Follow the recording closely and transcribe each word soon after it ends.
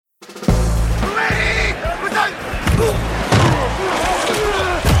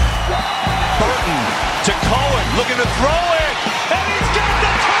looking to throw it, and he's got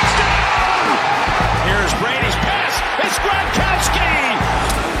the touchdown! Here's Brady's pass. It's Gronkowski!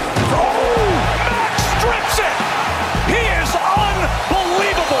 Oh, Max strips it! He is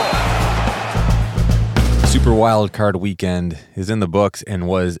unbelievable! Super Wild Card Weekend is in the books and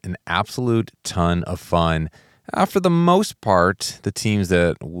was an absolute ton of fun. For the most part, the teams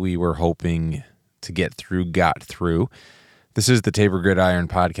that we were hoping to get through got through. This is the Tabor Gridiron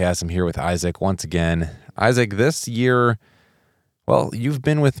Podcast. I'm here with Isaac once again. Isaac, this year, well, you've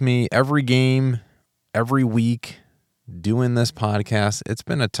been with me every game, every week, doing this podcast. It's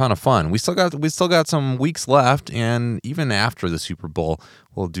been a ton of fun. We still got some weeks left, and even after the Super Bowl,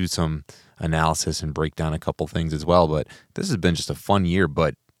 we'll do some analysis and break down a couple things as well. But this has been just a fun year.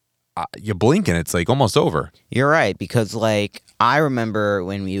 But you blink and it's like almost over. You're right, because I remember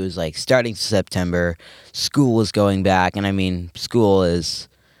when we was starting September, school was going back, and I mean, school is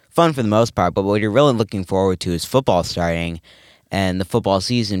fun for the most part, but what you're really looking forward to is football starting and the football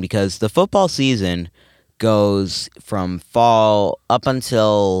season, because the football season goes from fall up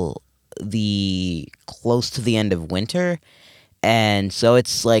until close to the end of winter, and so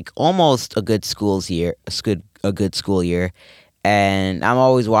it's almost a good school year. And I'm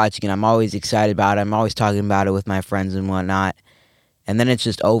always watching it. I'm always excited about it. I'm always talking about it with my friends and whatnot. And then it's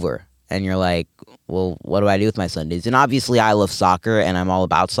just over. And you're like, well, what do I do with my Sundays? And obviously I love soccer and I'm all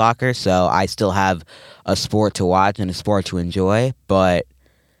about soccer. So I still have a sport to watch and a sport to enjoy. But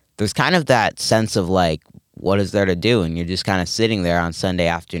there's kind of that sense of what is there to do? And you're just kind of sitting there on Sunday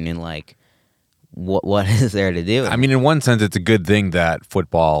afternoon what is there to do? I mean, in one sense, it's a good thing that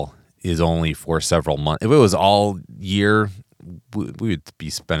football is only for several months. If it was all year, we would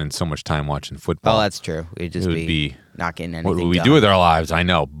be spending so much time watching football. Oh, that's true. We'd just be not getting anything What would we done. do with our lives? I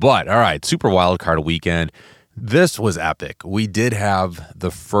know. But, all right, Super Wild Card Weekend. This was epic. We did have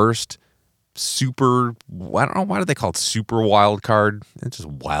the first super, I don't know, why do they call it Super Wild Card? It's just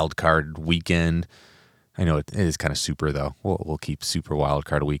Wild Card Weekend. I know it is kind of super, though. We'll keep Super Wild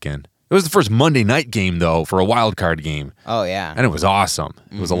Card Weekend. It was the first Monday night game, though, for a wild card game. Oh, yeah. And it was awesome.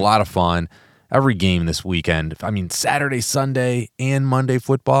 It was a lot of fun. Every game this weekend, I mean, Saturday, Sunday, and Monday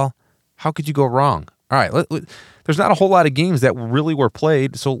football, how could you go wrong? All right, there's not a whole lot of games that really were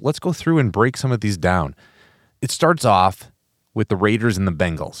played, so let's go through and break some of these down. It starts off with the Raiders and the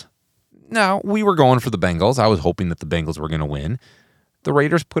Bengals. Now, we were going for the Bengals. I was hoping that the Bengals were going to win. The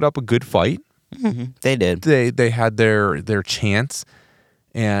Raiders put up a good fight. Mm-hmm. They did. They had their chance,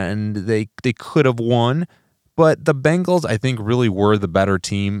 and they could have won. But the Bengals, I think, really were the better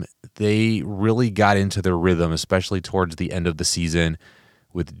team. They really got into their rhythm, especially towards the end of the season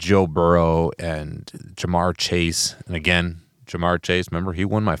with Joe Burrow and Jamar Chase. And again, Jamar Chase, remember, he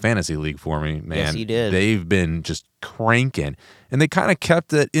won my fantasy league for me, man. Yes, he did. They've been just cranking. And they kind of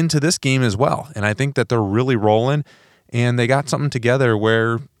kept it into this game as well. And I think that they're really rolling, and they got something together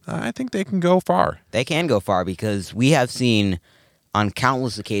where I think they can go far. They can go far because we have seen on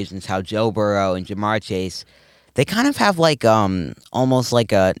countless occasions how Joe Burrow and Jamar Chase, they kind of have almost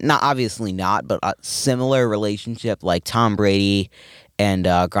not obviously not, but a similar relationship like Tom Brady and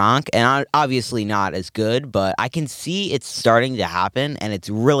Gronk. And obviously not as good, but I can see it's starting to happen, and it's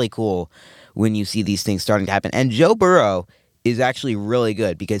really cool when you see these things starting to happen. And Joe Burrow is actually really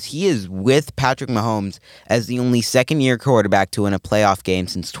good because he is with Patrick Mahomes as the only second-year quarterback to win a playoff game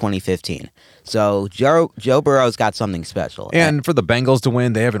since 2015. So Joe Burrow's got something special. And for the Bengals to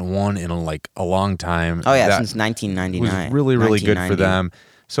win, they haven't won in a long time. Oh, yeah, since 1999. Was really, really good for them.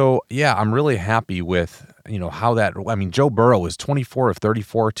 So, yeah, I'm really happy with, how that, I mean, Joe Burrow was 24 of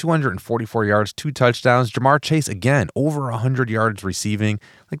 34, 244 yards, 2 touchdowns. Jamar Chase, again, over 100 yards receiving.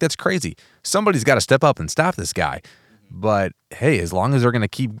 That's crazy. Somebody's got to step up and stop this guy. But, hey, as long as they're going to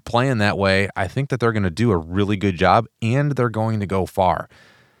keep playing that way, I think that they're going to do a really good job, and they're going to go far.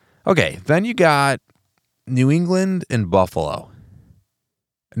 Okay, then you got New England and Buffalo.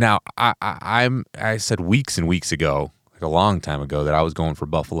 Now, I said weeks and weeks ago, a long time ago, that I was going for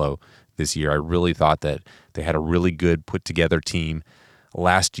Buffalo this year. I really thought that they had a really good put-together team.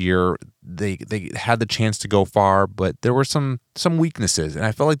 Last year, they had the chance to go far, but there were some weaknesses, and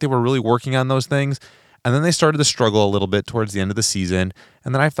I felt like they were really working on those things. And then they started to struggle a little bit towards the end of the season,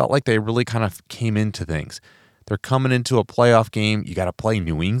 and then I felt like they really kind of came into things. They're coming into a playoff game. You got to play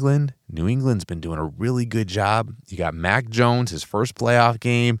New England. New England's been doing a really good job. You got Mac Jones, his first playoff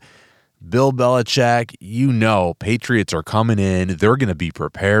game. Bill Belichick, Patriots are coming in. They're going to be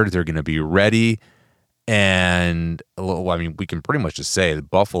prepared. They're going to be ready. And, I mean, we can pretty much just say that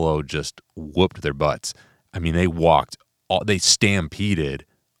Buffalo just whooped their butts. I mean, they stampeded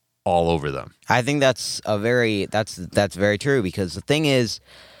all over them. I think that's very true, because the thing is,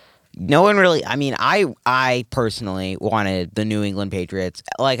 No one really. I mean, I personally wanted the New England Patriots.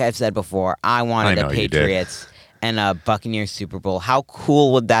 Like I've said before, I wanted I the know you did. Patriots and a Buccaneers Super Bowl. How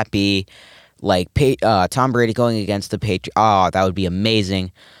cool would that be? Like Tom Brady going against the Patriots. Oh, that would be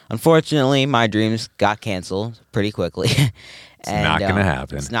amazing. Unfortunately, my dreams got canceled pretty quickly. It's not going to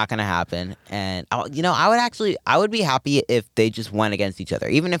happen. It's not going to happen. And I would be happy if they just went against each other,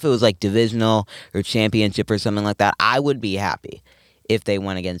 even if it was like divisional or championship or something like that. I would be happy if they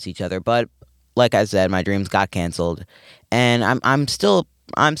went against each other. But like I said, my dreams got canceled, and I'm still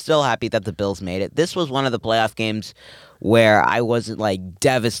happy that the Bills made it. This was one of the playoff games where I wasn't like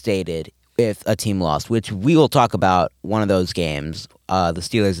devastated if a team lost, which we will talk about one of those games, the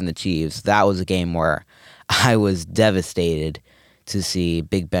Steelers and the Chiefs. That was a game where I was devastated to see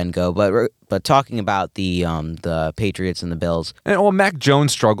Big Ben go. But talking about the Patriots and the Bills. And well, Mac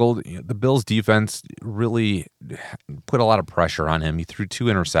Jones struggled. The Bills defense really put a lot of pressure on him. He threw 2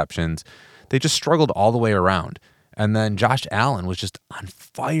 interceptions. They just struggled all the way around. And then Josh Allen was just on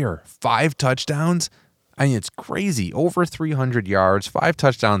fire. 5 touchdowns. I mean, it's crazy. Over 300 yards, 5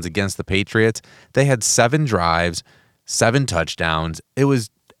 touchdowns against the Patriots. They had 7 drives, 7 touchdowns. It was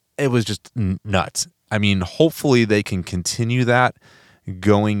just nuts. I mean, hopefully they can continue that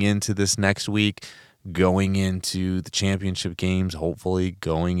going into this next week, going into the championship games, hopefully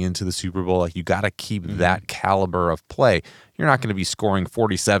going into the Super Bowl. Like, you got to keep that caliber of play. You're not going to be scoring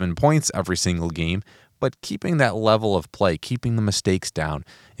 47 points every single game, but keeping that level of play, keeping the mistakes down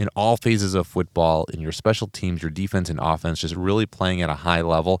in all phases of football, in your special teams, your defense and offense, just really playing at a high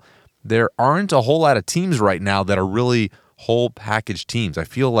level. There aren't a whole lot of teams right now that are really whole package teams. I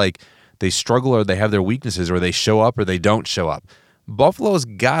feel like they struggle, or they have their weaknesses, or they show up or they don't show up. Buffalo's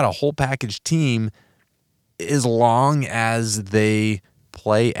got a whole package team as long as they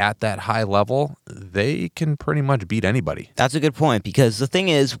play at that high level. They can pretty much beat anybody. That's a good point, because the thing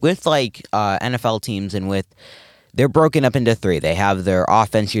is, with like NFL teams, and they're broken up into 3. They have their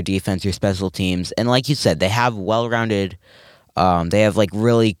offense, your defense, your special teams, and like you said, they have well-rounded. They have like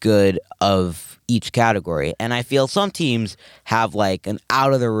really good of each category, and I feel some teams have like an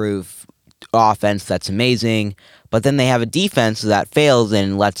out-of-the-roof offense that's amazing, but then they have a defense that fails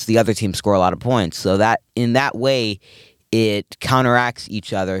and lets the other team score a lot of points. So that in that way, it counteracts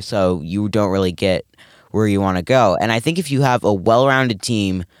each other, so you don't really get where you want to go. And I think if you have a well-rounded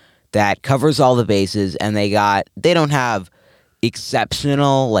team that covers all the bases, and they don't have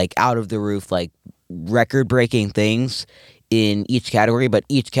exceptional, like out-of-the-roof, like record-breaking things in each category, but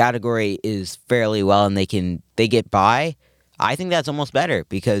each category is fairly well, and they get by. I think that's almost better,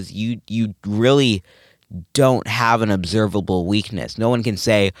 because you really don't have an observable weakness. No one can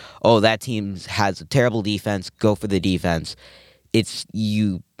say, "Oh, that team has a terrible defense. Go for the defense."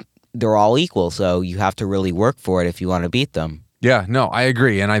 They're all equal, so you have to really work for it if you want to beat them. Yeah, no, I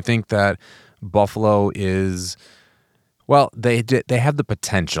agree, and I think that Buffalo is, well, they have the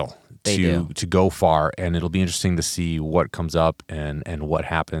potential to go far, and it'll be interesting to see what comes up and what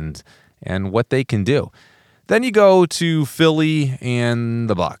happens and what they can do. Then you go to Philly and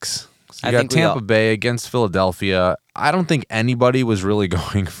the Bucs. So you got Tampa Bay against Philadelphia. I don't think anybody was really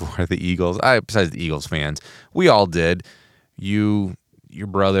going for the Eagles, besides the Eagles fans. We all did. You, your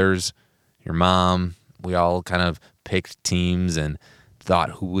brothers, your mom, we all kind of picked teams and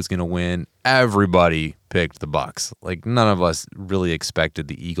thought who was going to win. Everybody picked the Bucs. Like, none of us really expected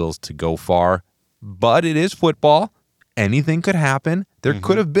the Eagles to go far. But it is football. Anything could happen. There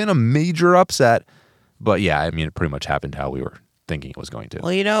could have been a major upset. But yeah, I mean, it pretty much happened how we were thinking it was going to.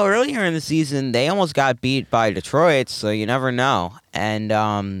 Well, earlier in the season, they almost got beat by Detroit, so you never know. And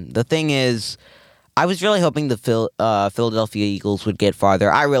the thing is, I was really hoping the Philadelphia Eagles would get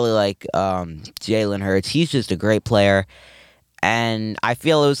farther. I really like Jalen Hurts. He's just a great player. And I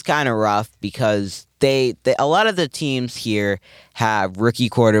feel it was kind of rough, because a lot of the teams here have rookie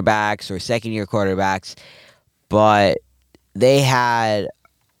quarterbacks or second-year quarterbacks, but they had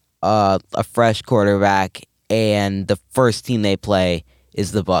a fresh quarterback, and the first team they play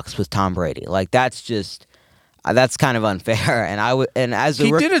is the Bucs with Tom Brady. Like, that's kind of unfair. And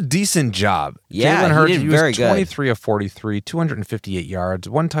he did a decent job. Yeah, Jalen Hurts, he did very good. 23 of 43, 258 yards,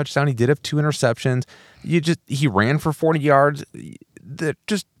 1 touchdown. He did have 2 interceptions. He ran for 40 yards. The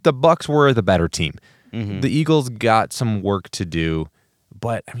Bucs were the better team. The Eagles got some work to do,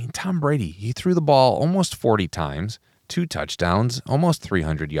 but I mean, Tom Brady, he threw the ball almost 40 times. 2 touchdowns, almost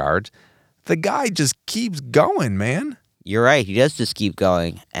 300 yards. The guy just keeps going, man. You're right. He does just keep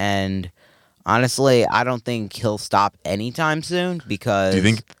going. And honestly, I don't think he'll stop anytime soon, because...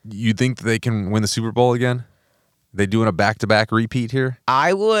 Do you think they can win the Super Bowl again? They doing a back-to-back repeat here?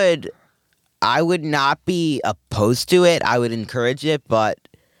 I would not be opposed to it. I would encourage it, but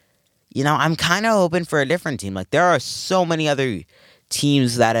I'm kind of hoping for a different team. Like, there are so many other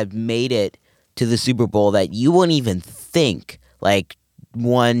teams that have made it to the Super Bowl that you wouldn't even think, like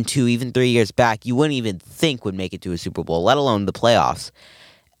 1, 2, even 3 years back, you wouldn't even think would make it to a Super Bowl, let alone the playoffs.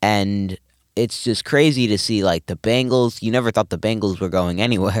 And it's just crazy to see, like, the Bengals. You never thought the Bengals were going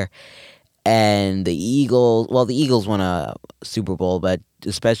anywhere. And the Eagles won a Super Bowl, but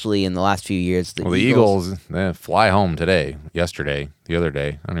especially in the last few years, the Eagles fly home yesterday, the other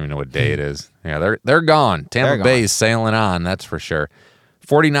day. I don't even know what day it is. Yeah, they're gone. Tampa Bay's sailing on, that's for sure.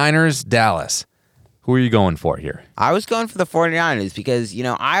 49ers, Dallas. Who are you going for here? I was going for the 49ers because,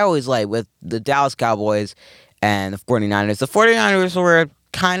 I always like with the Dallas Cowboys and the 49ers. The 49ers were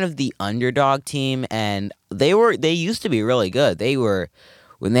kind of the underdog team, and they used to be really good. They were,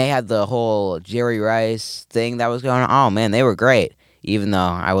 when they had the whole Jerry Rice thing that was going on, oh man, they were great. Even though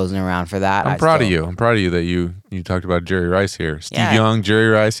I wasn't around for that. I'm proud of you. I'm proud of you that you talked about Jerry Rice here. Steve Young, Jerry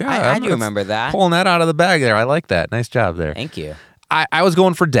Rice. Yeah, I do remember that. Pulling that out of the bag there. I like that. Nice job there. Thank you. I was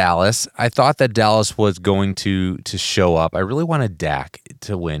going for Dallas. I thought that Dallas was going to show up. I really wanted Dak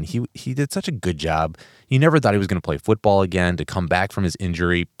to win. He did such a good job. You never thought he was going to play football again, to come back from his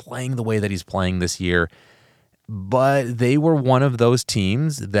injury, playing the way that he's playing this year. But they were one of those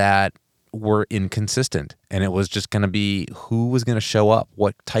teams that were inconsistent, and it was just going to be who was going to show up,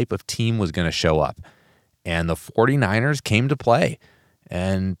 what type of team was going to show up. And the 49ers came to play.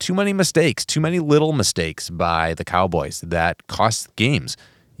 And too many little mistakes by the Cowboys that cost games.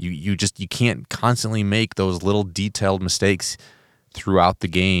 You can't constantly make those little detailed mistakes throughout the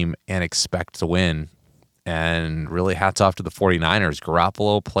game and expect to win. And really hats off to the 49ers.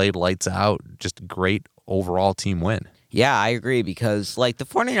 Garoppolo played lights out. Just a great overall team win. Yeah, I agree because like the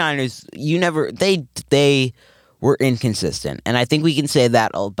 49ers, they were inconsistent. And I think we can say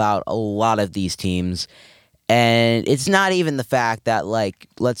that about a lot of these teams. And it's not even the fact that, like,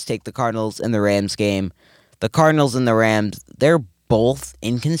 let's take the Cardinals and the Rams game. The Cardinals and the Rams, they're both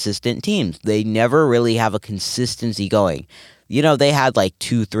inconsistent teams. They never really have a consistency going. They had like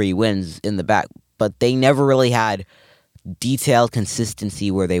 2-3 wins in the back, but they never really had detailed consistency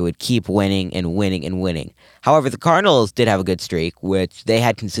where they would keep winning and winning and winning. However, the Cardinals did have a good streak, which they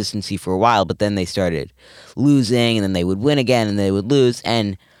had consistency for a while, but then they started losing, and then they would win again, and they would lose,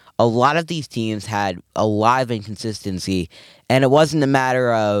 and a lot of these teams had a lot of inconsistency, and it wasn't a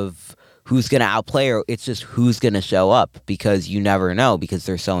matter of who's going to outplay her. It's just who's going to show up, because you never know, because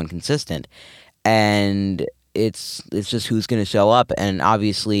they're so inconsistent. And it's just who's going to show up, and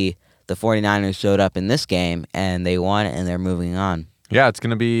obviously the 49ers showed up in this game, and they won, and they're moving on. Yeah, it's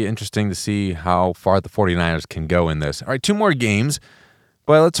going to be interesting to see how far the 49ers can go in this. All right, 2 more games,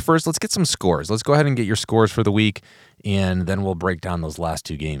 but let's get some scores. Let's go ahead and get your scores for the week, and then we'll break down those last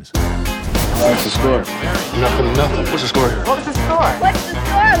 2 games. What's the score? Nothing. What's the score? What's the score? What's the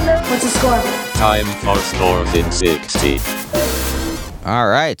score, Luke? What's the score? Time for Scores in 60. All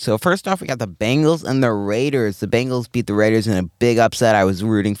right, so first off, we got the Bengals and the Raiders. The Bengals beat the Raiders in a big upset. I was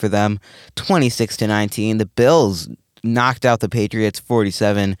rooting for them, 26-19. The Bills knocked out the Patriots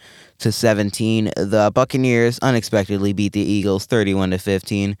 47-17. The Buccaneers unexpectedly beat the Eagles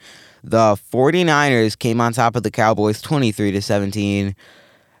 31-15. The 49ers came on top of the Cowboys 23-17.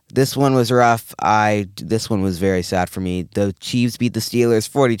 This one was rough. This one was very sad for me. The Chiefs beat the Steelers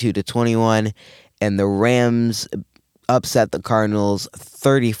 42-21, and the Rams upset the Cardinals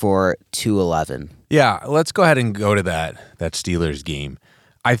 34-11. Yeah, let's go ahead and go to that Steelers game.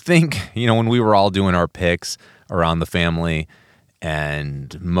 I think, when we were all doing our picks around the family,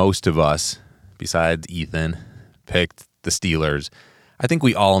 and most of us, besides Ethan, picked the Steelers, I think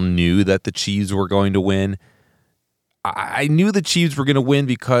we all knew that the Chiefs were going to win. I knew the Chiefs were going to win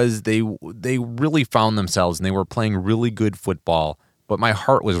because they really found themselves, and they were playing really good football. But my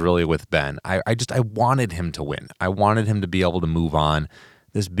heart was really with Ben. I wanted him to win. I wanted him to be able to move on.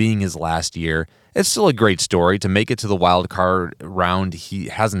 This being his last year, it's still a great story to make it to the wild card round. He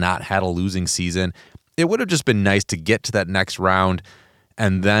has not had a losing season. It would have just been nice to get to that next round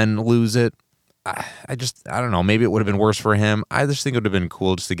and then lose it. I don't know. Maybe it would have been worse for him. I just think it would have been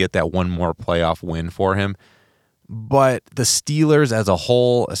cool just to get that one more playoff win for him. But the Steelers as a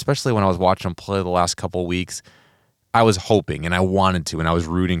whole, especially when I was watching them play the last couple of weeks, I was hoping and I wanted to, and I was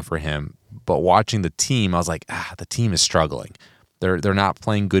rooting for him. But watching the team, I was like, the team is struggling. They're not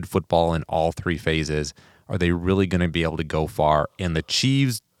playing good football in all 3 phases. Are they really going to be able to go far? And the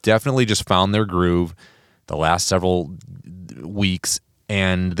Chiefs definitely just found their groove the last several weeks,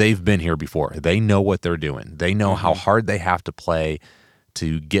 and they've been here before. They know what they're doing. They know how hard they have to play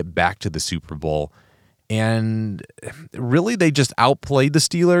to get back to the Super Bowl. And really, they just outplayed the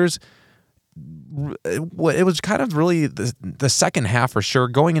Steelers. it was kind of really the second half for sure,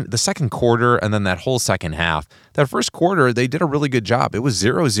 going in the second quarter and then that whole second half. That first quarter, they did a really good job. It was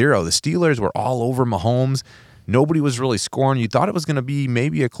 0-0. The Steelers were all over Mahomes. Nobody was really scoring. You thought it was going to be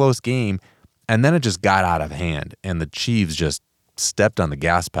maybe a close game, and then it just got out of hand, and the Chiefs just stepped on the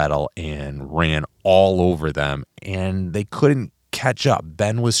gas pedal and ran all over them, and they couldn't catch up.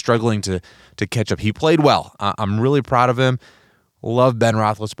 Ben was struggling to catch up. He played well. I'm really proud of him. Love Ben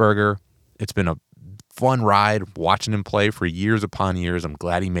Roethlisberger. It's been a fun ride watching him play for years upon years. I'm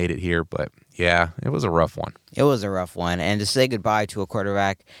glad he made it here, but yeah, it was a rough one. It was a rough one, and to say goodbye to a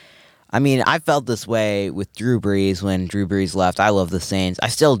quarterback, I mean, I felt this way with Drew Brees when Drew Brees left. I love the Saints. I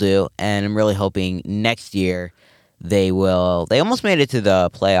still do, and I'm really hoping next year they will. They almost made it to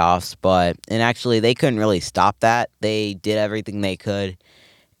the playoffs, and actually they couldn't really stop that. They did everything they could,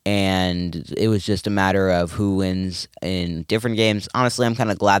 and it was just a matter of who wins in different games. Honestly, I'm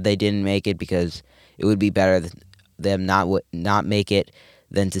kind of glad they didn't make it because it would be better them not make it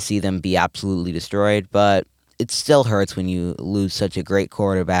than to see them be absolutely destroyed. But it still hurts when you lose such a great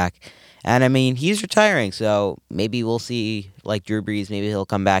quarterback. And, I mean, he's retiring, so maybe we'll see, like, Drew Brees, maybe he'll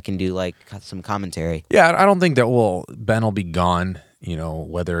come back and do, like, some commentary. Yeah, I don't think that Ben will be gone,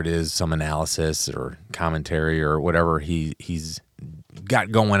 whether it is some analysis or commentary or whatever he's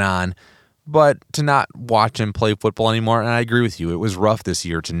got going on. But to not watch him play football anymore, and I agree with you, it was rough this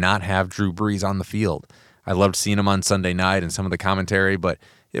year to not have Drew Brees on the field. I loved seeing him on Sunday night and some of the commentary, but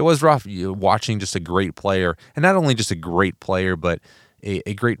it was rough watching just a great player, and not only just a great player, but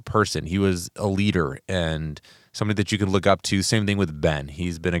a great person. He was a leader and somebody that you could look up to. Same thing with Ben.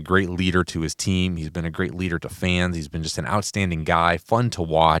 He's been a great leader to his team. He's been a great leader to fans. He's been just an outstanding guy, fun to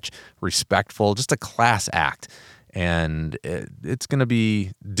watch, respectful, just a class act. And it's going to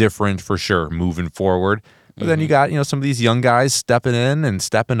be different for sure moving forward. But then you got, some of these young guys stepping in and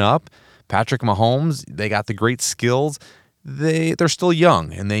stepping up. Patrick Mahomes, they got the great skills. They're still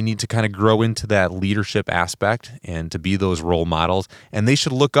young, and they need to kind of grow into that leadership aspect and to be those role models. And they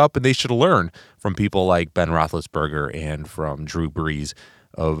should look up and they should learn from people like Ben Roethlisberger and from Drew Brees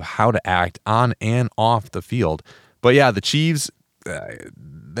of how to act on and off the field. But yeah, the Chiefs,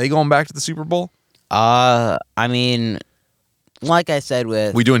 they going back to the Super Bowl? I mean, like I said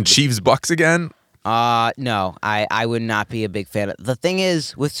we doing Chiefs-Bucks again? No, I would not be a big fan. The thing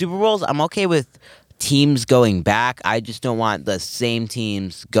is, with Super Bowls, I'm okay with teams going back. I just don't want the same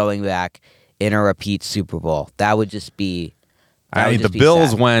teams going back in a repeat Super Bowl. That would just be the Bills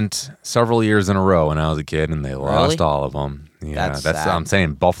sad. Went several years in a row when I was a kid, and they lost all of them. Yeah, that's sad. I'm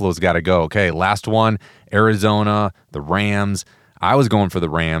saying Buffalo's got to go. Okay, last one, Arizona, the Rams. I was going for the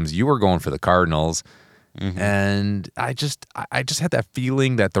Rams. You were going for the Cardinals. And I just had that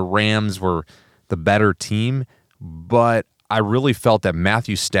feeling that the Rams were the better team, but I really felt that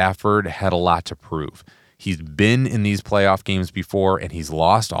Matthew Stafford had a lot to prove. He's been in these playoff games before, and he's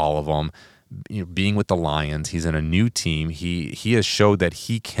lost all of them. Being with the Lions, he's in a new team. He has showed that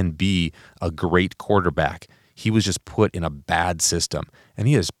he can be a great quarterback. He was just put in a bad system, and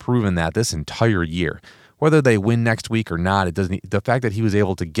he has proven that this entire year. Whether they win next week or not, it doesn't. The fact that he was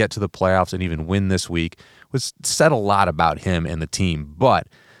able to get to the playoffs and even win this week said a lot about him and the team. But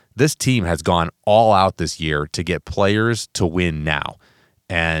this team has gone all out this year to get players to win now.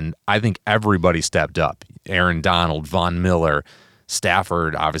 And I think everybody stepped up. Aaron Donald, Von Miller,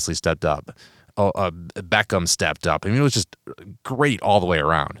 Stafford obviously stepped up. Beckham stepped up. I mean, it was just great all the way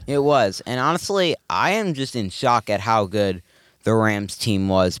around. It was. And honestly, I am just in shock at how good the Rams team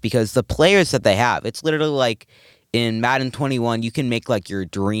was because the players that they have, it's literally like in Madden 21, you can make like your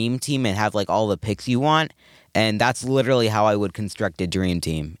dream team and have like all the picks you want. And that's literally how I would construct a dream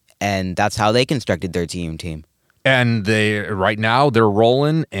team. And that's how they constructed their team. And right now they're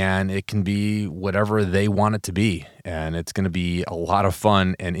rolling, and it can be whatever they want it to be. And it's going to be a lot of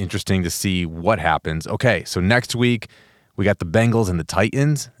fun and interesting to see what happens. Okay, so next week we got the Bengals and the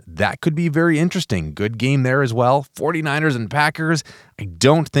Titans. That could be very interesting. Good game there as well. 49ers and Packers. I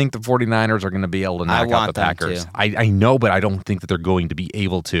don't think the 49ers are going to be able to knock out the Packers. I know, but I don't think that they're going to be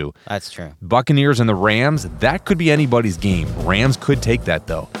able to. That's true. Buccaneers and the Rams. That could be anybody's game. Rams could take that,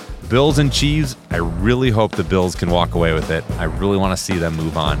 though. Bills and Chiefs, I really hope the Bills can walk away with it. I really want to see them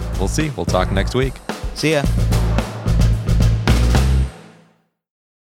move on. We'll see. We'll talk next week. See ya.